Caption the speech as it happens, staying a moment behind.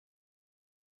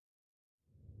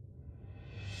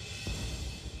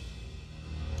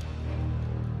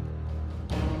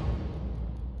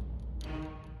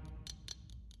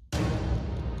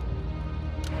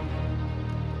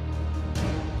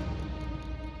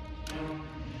Good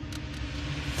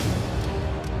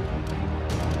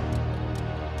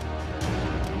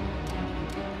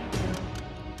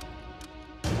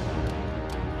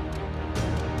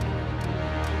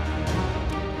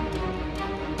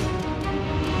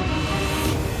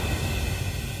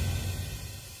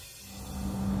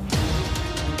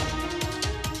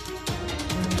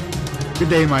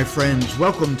day, my friends.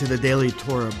 Welcome to the Daily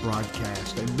Torah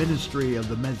broadcast, a ministry of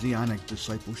the Messianic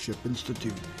Discipleship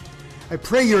Institute. I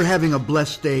pray you're having a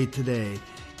blessed day today,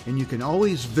 and you can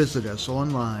always visit us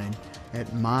online at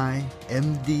mymdi.org.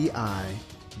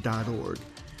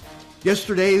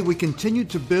 Yesterday, we continued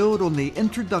to build on the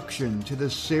introduction to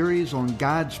this series on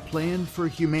God's plan for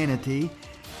humanity,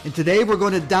 and today we're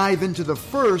going to dive into the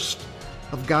first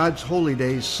of God's holy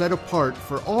days set apart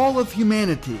for all of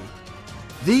humanity.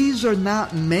 These are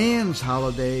not man's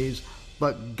holidays,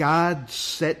 but God's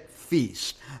set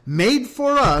feast, made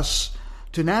for us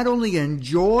to not only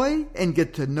enjoy and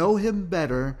get to know Him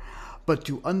better, but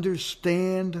to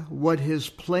understand what His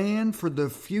plan for the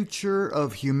future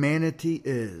of humanity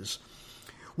is.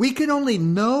 We can only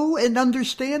know and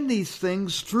understand these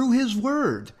things through His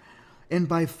Word, and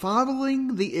by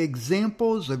following the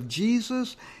examples of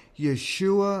Jesus,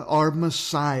 Yeshua, our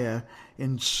Messiah,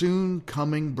 and soon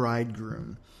coming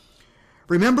bridegroom.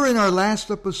 Remember in our last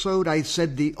episode, I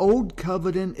said the old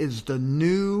covenant is the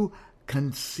new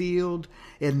concealed,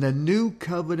 and the new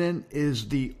covenant is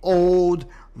the old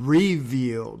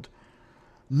revealed.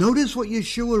 Notice what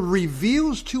Yeshua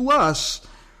reveals to us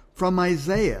from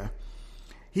Isaiah.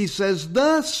 He says,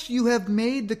 "Thus you have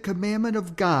made the commandment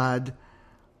of God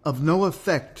of no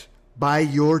effect by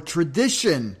your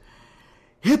tradition.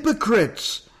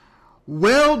 Hypocrites!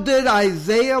 Well did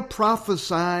Isaiah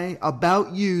prophesy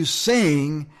about you,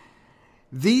 saying,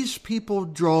 These people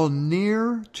draw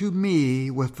near to me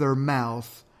with their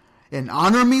mouth, and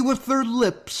honor me with their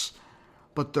lips,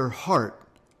 but their heart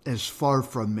is far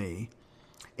from me.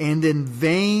 And in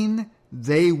vain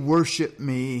they worship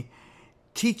me,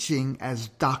 teaching as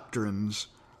doctrines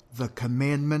the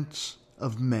commandments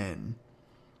of men."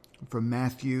 From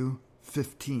Matthew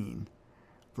 15,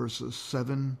 verses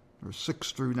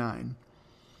 6 through 9.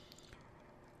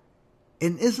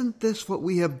 And isn't this what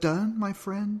we have done, my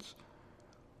friends?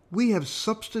 We have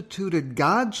substituted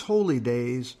God's holy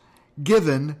days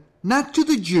given not to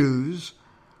the Jews,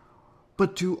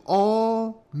 but to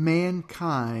all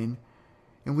mankind,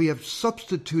 and we have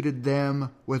substituted them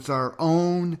with our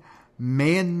own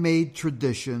man-made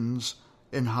traditions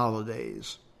and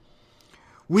holidays.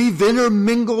 We've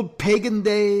intermingled pagan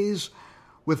days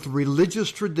with religious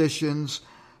traditions,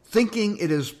 thinking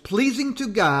it is pleasing to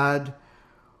God,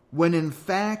 when in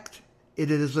fact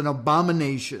it is an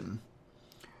abomination.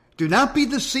 Do not be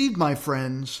deceived, my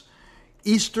friends.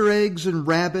 Easter eggs and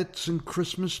rabbits and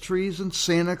Christmas trees and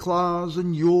Santa Claus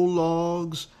and Yule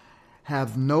logs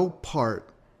have no part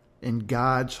in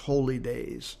God's holy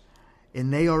days,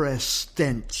 and they are a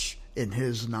stench in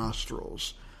His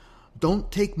nostrils.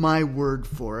 Don't take my word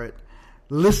for it.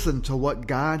 Listen to what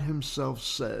God Himself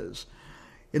says.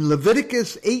 In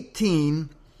Leviticus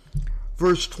 18,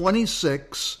 verse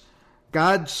 26,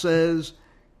 God says,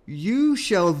 "You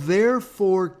shall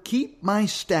therefore keep my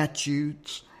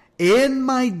statutes and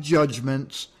my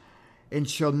judgments, and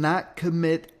shall not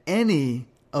commit any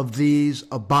of these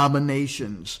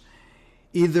abominations,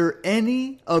 either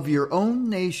any of your own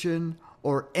nation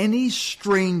or any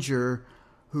stranger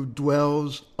who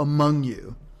dwells among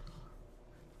you."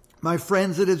 My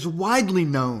friends, it is widely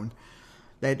known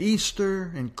that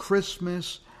Easter and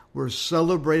Christmas were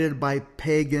celebrated by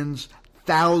pagans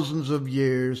thousands of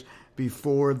years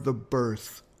before the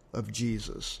birth of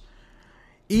Jesus.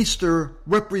 Easter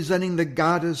representing the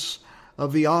goddess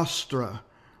of Eostra,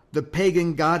 the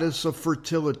pagan goddess of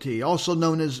fertility, also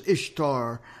known as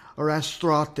Ishtar or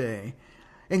Astarte,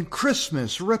 and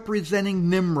Christmas representing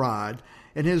Nimrod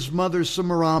and his mother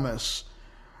Semiramis,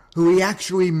 who he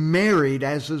actually married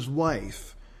as his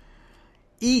wife.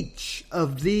 Each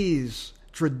of these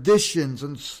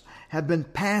traditions have been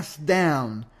passed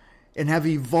down and have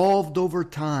evolved over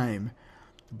time,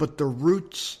 but the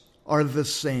roots are the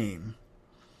same.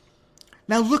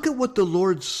 Now look at what the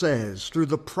Lord says through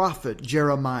the prophet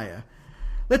Jeremiah.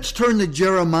 Let's turn to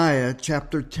Jeremiah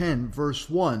chapter 10, verse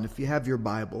 1, if you have your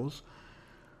Bibles.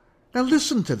 Now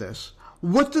listen to this.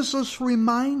 What does this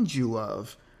remind you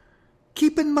of?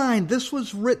 Keep in mind, this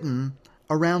was written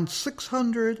around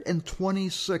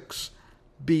 626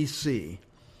 BC.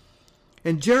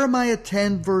 In Jeremiah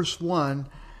 10, verse 1,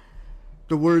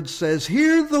 the word says,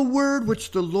 "Hear the word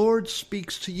which the Lord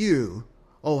speaks to you,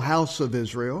 O house of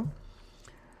Israel.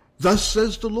 Thus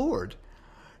says the Lord,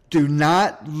 Do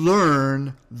not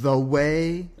learn the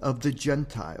way of the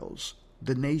Gentiles,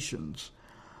 the nations.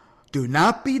 Do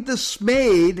not be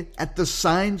dismayed at the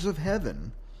signs of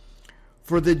heaven,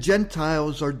 for the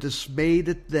Gentiles are dismayed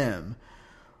at them.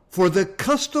 For the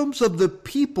customs of the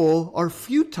people are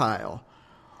futile.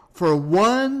 For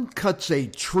one cuts a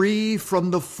tree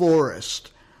from the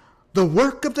forest, the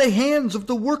work of the hands of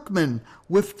the workmen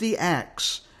with the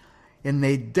axe, and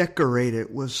they decorate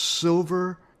it with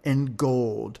silver and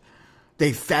gold.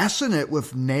 They fasten it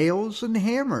with nails and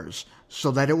hammers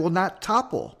so that it will not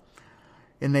topple.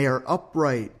 And they are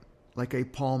upright like a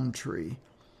palm tree.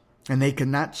 And they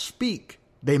cannot speak.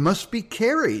 They must be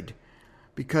carried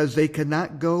because they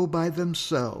cannot go by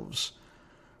themselves.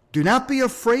 Do not be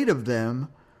afraid of them,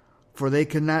 for they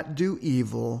cannot do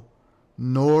evil,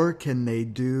 nor can they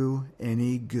do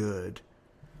any good.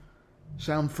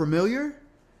 Sound familiar?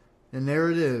 And there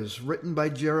it is, written by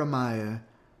Jeremiah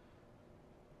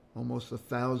almost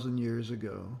 1,000 years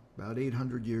ago, about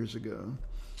 800 years ago.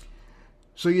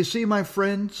 So you see, my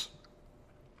friends,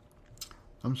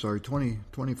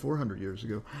 2,400 years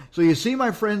ago. So you see,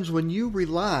 my friends, when you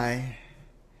rely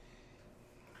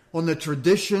on the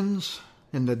traditions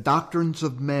and the doctrines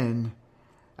of men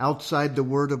outside the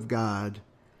Word of God,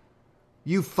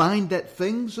 you find that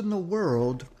things in the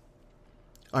world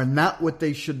are not what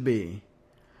they should be.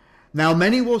 Now,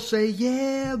 many will say,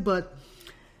 yeah, but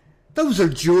those are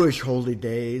Jewish holy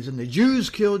days, and the Jews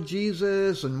killed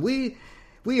Jesus, and we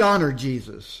honor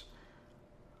Jesus.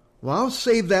 Well, I'll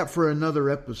save that for another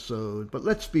episode, but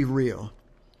let's be real.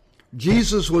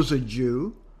 Jesus was a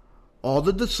Jew. All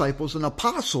the disciples and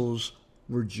apostles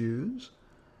were Jews.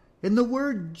 And the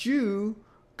word Jew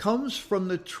comes from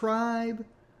the tribe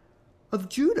of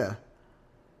Judah.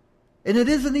 And it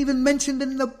isn't even mentioned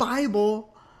in the Bible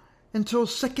until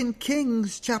 2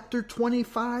 Kings chapter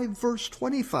 25, verse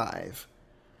 25.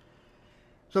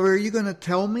 So are you going to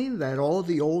tell me that all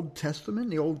the Old Testament,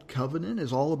 the Old Covenant,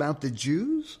 is all about the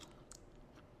Jews?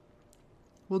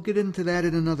 We'll get into that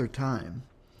in another time.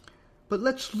 But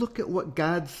let's look at what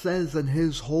God says in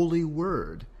His holy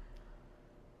word.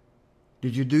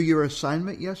 Did you do your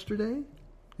assignment yesterday?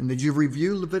 And did you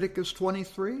review Leviticus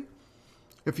 23?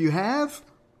 If you have,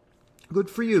 good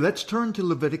for you. Let's turn to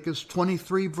Leviticus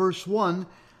 23, verse 1,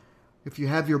 if you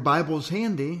have your Bibles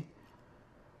handy.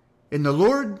 In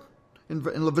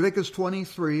Leviticus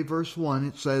 23, verse 1,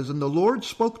 it says, And the Lord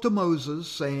spoke to Moses,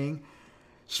 saying,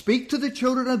 Speak to the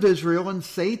children of Israel, and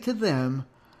say to them,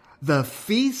 The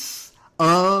feasts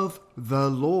of the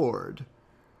Lord,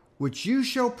 which you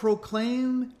shall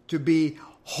proclaim to be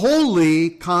holy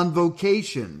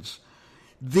convocations.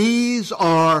 These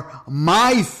are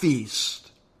my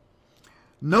feasts.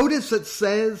 Notice it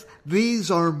says,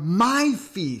 these are my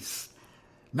feasts.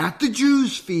 Not the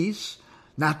Jews' feasts,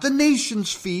 not the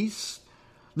nation's feasts,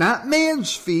 not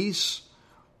man's feasts,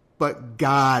 but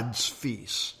God's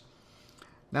feasts.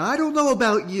 Now, I don't know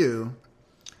about you,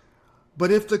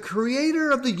 but if the creator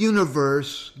of the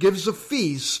universe gives a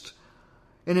feast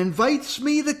and invites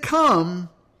me to come,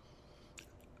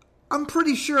 I'm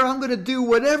pretty sure I'm going to do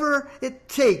whatever it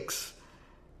takes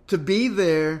to be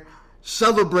there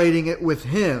celebrating it with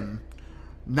him,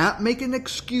 not making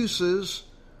excuses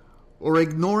or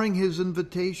ignoring his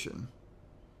invitation.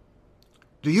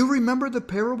 Do you remember the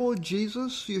parable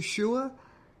Jesus, Yeshua,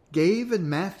 gave in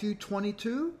Matthew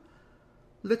 22?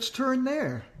 Let's turn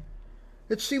there.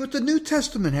 Let's see what the New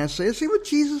Testament has to say. Let's see what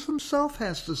Jesus himself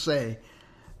has to say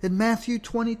in Matthew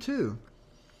 22.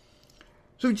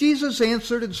 So Jesus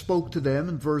answered and spoke to them.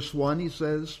 In verse 1, he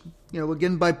says,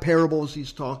 again by parables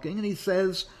he's talking, and he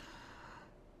says,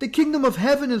 The kingdom of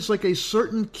heaven is like a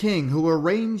certain king who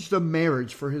arranged a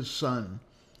marriage for his son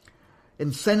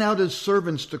and sent out his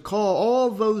servants to call all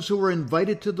those who were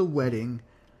invited to the wedding,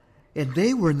 and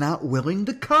they were not willing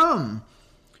to come.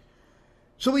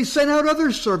 So he sent out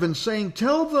other servants, saying,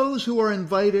 Tell those who are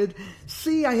invited,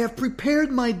 See, I have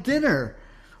prepared my dinner.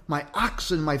 My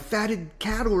oxen, my fatted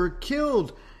cattle are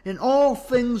killed, and all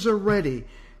things are ready.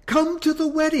 Come to the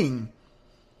wedding.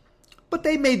 But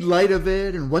they made light of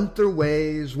it and went their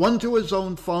ways, one to his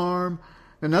own farm,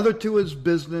 another to his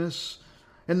business,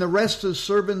 and the rest his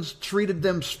servants treated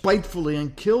them spitefully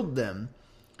and killed them.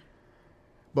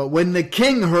 But when the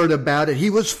king heard about it, he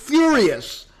was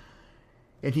furious,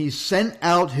 and he sent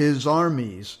out his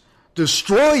armies,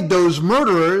 destroyed those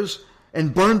murderers,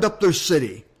 and burned up their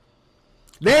city.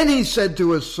 Then he said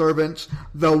to his servants,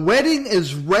 The wedding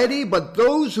is ready, but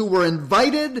those who were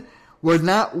invited were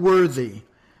not worthy.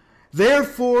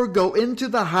 Therefore go into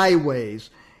the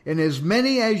highways, and as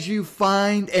many as you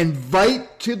find,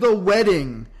 invite to the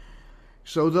wedding.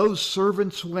 So those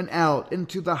servants went out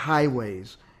into the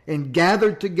highways, and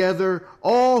gathered together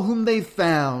all whom they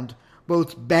found,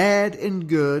 both bad and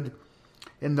good,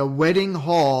 and the wedding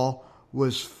hall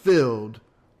was filled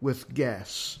with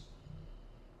guests.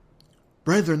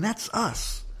 Brethren, that's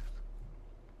us.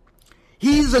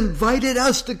 He's invited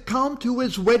us to come to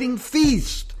his wedding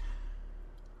feast.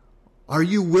 Are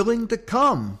you willing to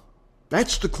come?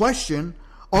 That's the question.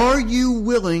 Are you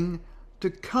willing to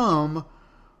come,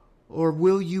 or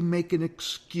will you make an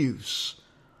excuse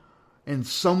and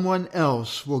someone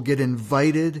else will get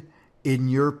invited in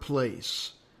your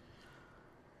place?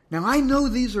 Now, I know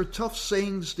these are tough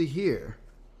sayings to hear,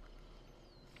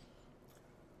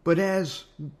 but as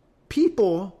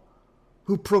people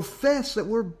who profess that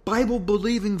we're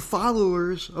Bible-believing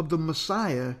followers of the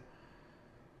Messiah,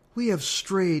 we have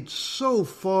strayed so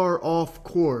far off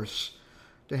course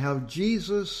to how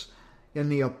Jesus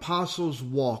and the apostles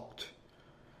walked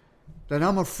that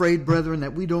I'm afraid, brethren,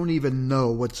 that we don't even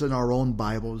know what's in our own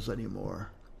Bibles anymore.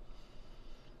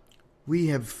 We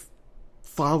have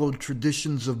followed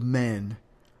traditions of men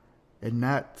and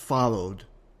not followed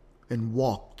and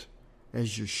walked as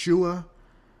Yeshua,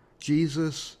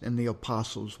 Jesus, and the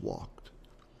apostles walked.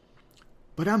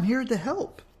 But I'm here to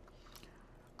help.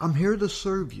 I'm here to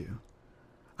serve you.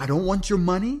 I don't want your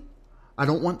money. I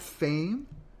don't want fame.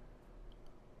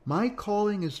 My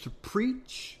calling is to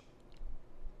preach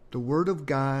the Word of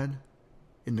God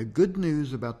and the good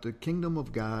news about the kingdom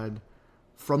of God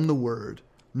from the Word.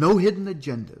 No hidden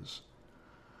agendas.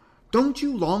 Don't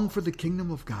you long for the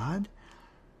kingdom of God?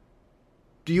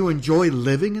 Do you enjoy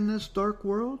living in this dark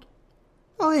world?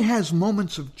 Well, it has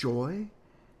moments of joy.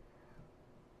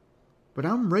 But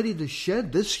I'm ready to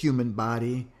shed this human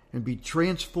body and be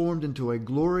transformed into a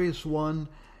glorious one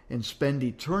and spend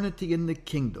eternity in the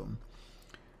kingdom.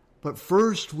 But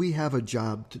first, we have a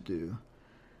job to do.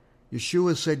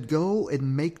 Yeshua said, go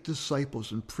and make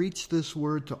disciples and preach this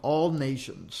word to all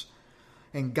nations.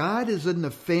 And God is in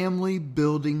the family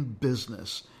building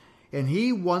business. And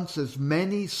he wants as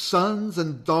many sons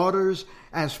and daughters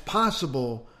as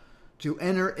possible to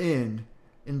enter in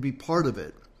and be part of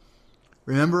it.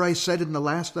 Remember I said in the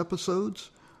last episodes,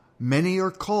 many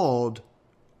are called,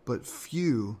 but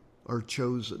few are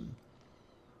chosen.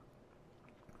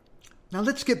 Now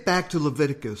let's get back to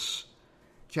Leviticus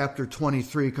chapter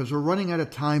 23, because we're running out of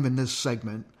time in this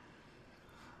segment.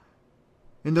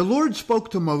 And the Lord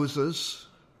spoke to Moses,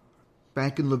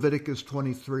 back in Leviticus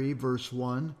 23, verse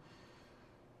 1.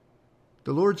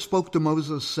 The Lord spoke to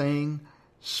Moses, saying,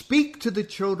 speak to the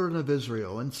children of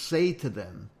Israel, and say to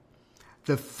them,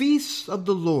 the feasts of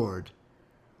the Lord,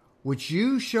 which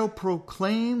you shall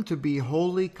proclaim to be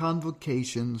holy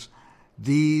convocations,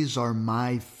 these are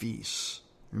my feasts.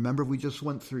 Remember, we just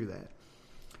went through that.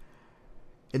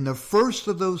 And the first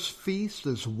of those feasts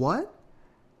is what?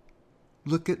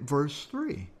 Look at verse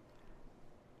 3.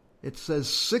 It says,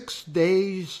 6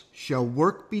 days shall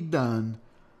work be done,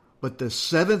 but the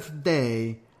seventh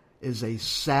day is a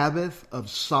Sabbath of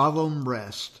solemn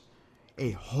rest,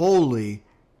 a holy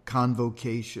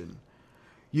convocation.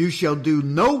 You shall do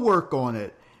no work on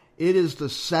it. It is the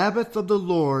Sabbath of the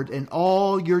Lord in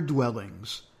all your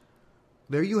dwellings.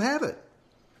 There you have it.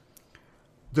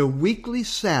 The weekly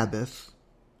Sabbath,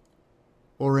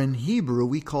 or in Hebrew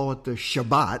we call it the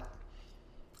Shabbat,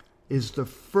 is the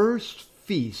first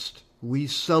feast we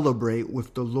celebrate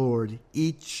with the Lord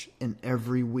each and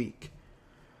every week.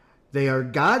 They are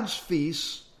God's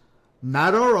feasts,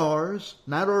 not ours,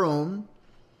 not our own.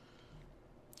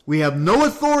 We have no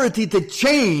authority to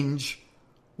change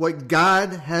what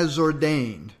God has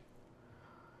ordained.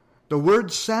 The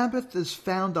word Sabbath is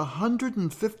found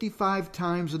 155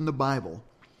 times in the Bible,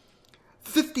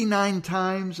 59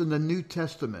 times in the New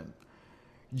Testament.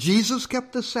 Jesus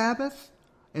kept the Sabbath,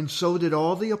 and so did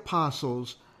all the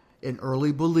apostles and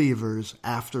early believers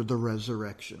after the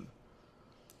resurrection.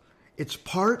 It's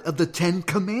part of the 10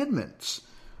 Commandments,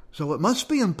 so it must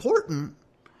be important.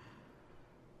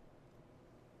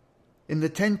 In the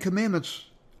 10 Commandments,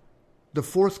 the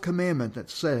fourth commandment that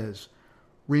says,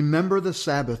 remember the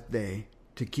Sabbath day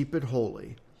to keep it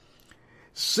holy.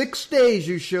 6 days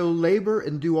you shall labor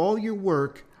and do all your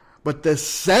work, but the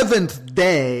seventh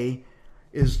day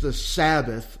is the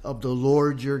Sabbath of the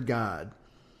Lord your God.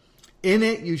 In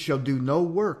it you shall do no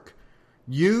work,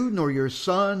 you nor your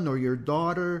son nor your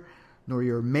daughter, nor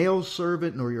your male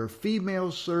servant, nor your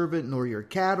female servant, nor your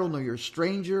cattle, nor your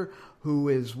stranger who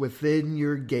is within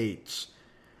your gates.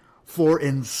 For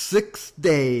in 6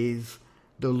 days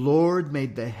the Lord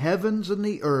made the heavens and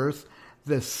the earth,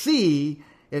 the sea,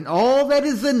 and all that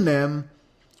is in them,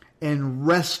 and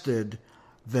rested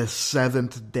the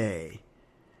seventh day.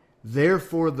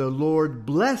 Therefore the Lord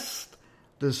blessed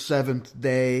the seventh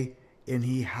day, and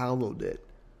he hallowed it.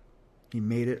 He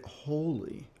made it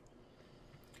holy.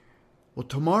 Well,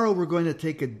 tomorrow we're going to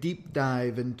take a deep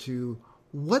dive into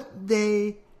what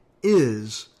day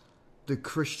is the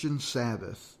Christian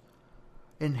Sabbath,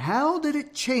 and how did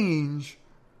it change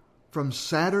from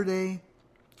Saturday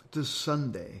to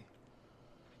Sunday.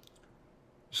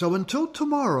 So until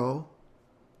tomorrow,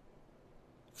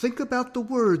 think about the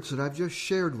words that I've just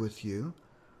shared with you.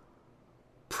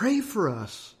 Pray for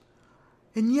us.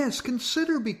 And yes,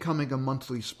 consider becoming a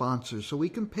monthly sponsor so we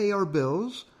can pay our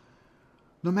bills,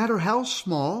 no matter how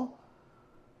small.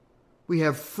 We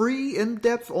have free,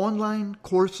 in-depth online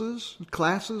courses and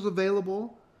classes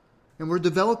available, and we're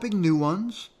developing new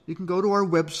ones. You can go to our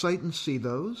website and see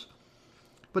those.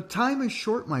 But time is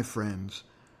short, my friends,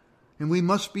 and we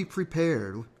must be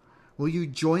prepared. Will you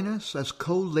join us as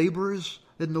co-laborers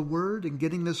in the Word and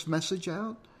getting this message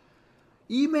out?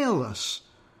 Email us.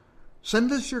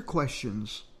 Send us your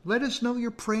questions. Let us know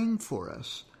you're praying for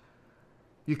us.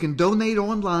 You can donate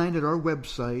online at our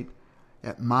website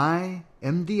at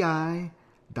mymdi.org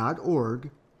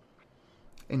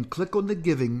and click on the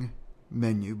Giving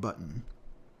menu button.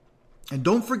 And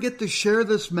don't forget to share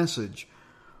this message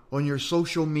on your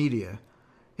social media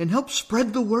and help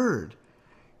spread the word.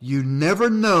 You never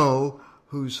know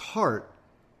whose heart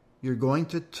you're going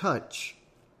to touch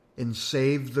and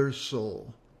save their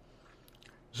soul.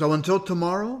 So until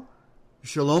tomorrow,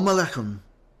 Shalom Aleichem.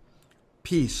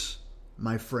 Peace,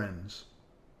 my friends.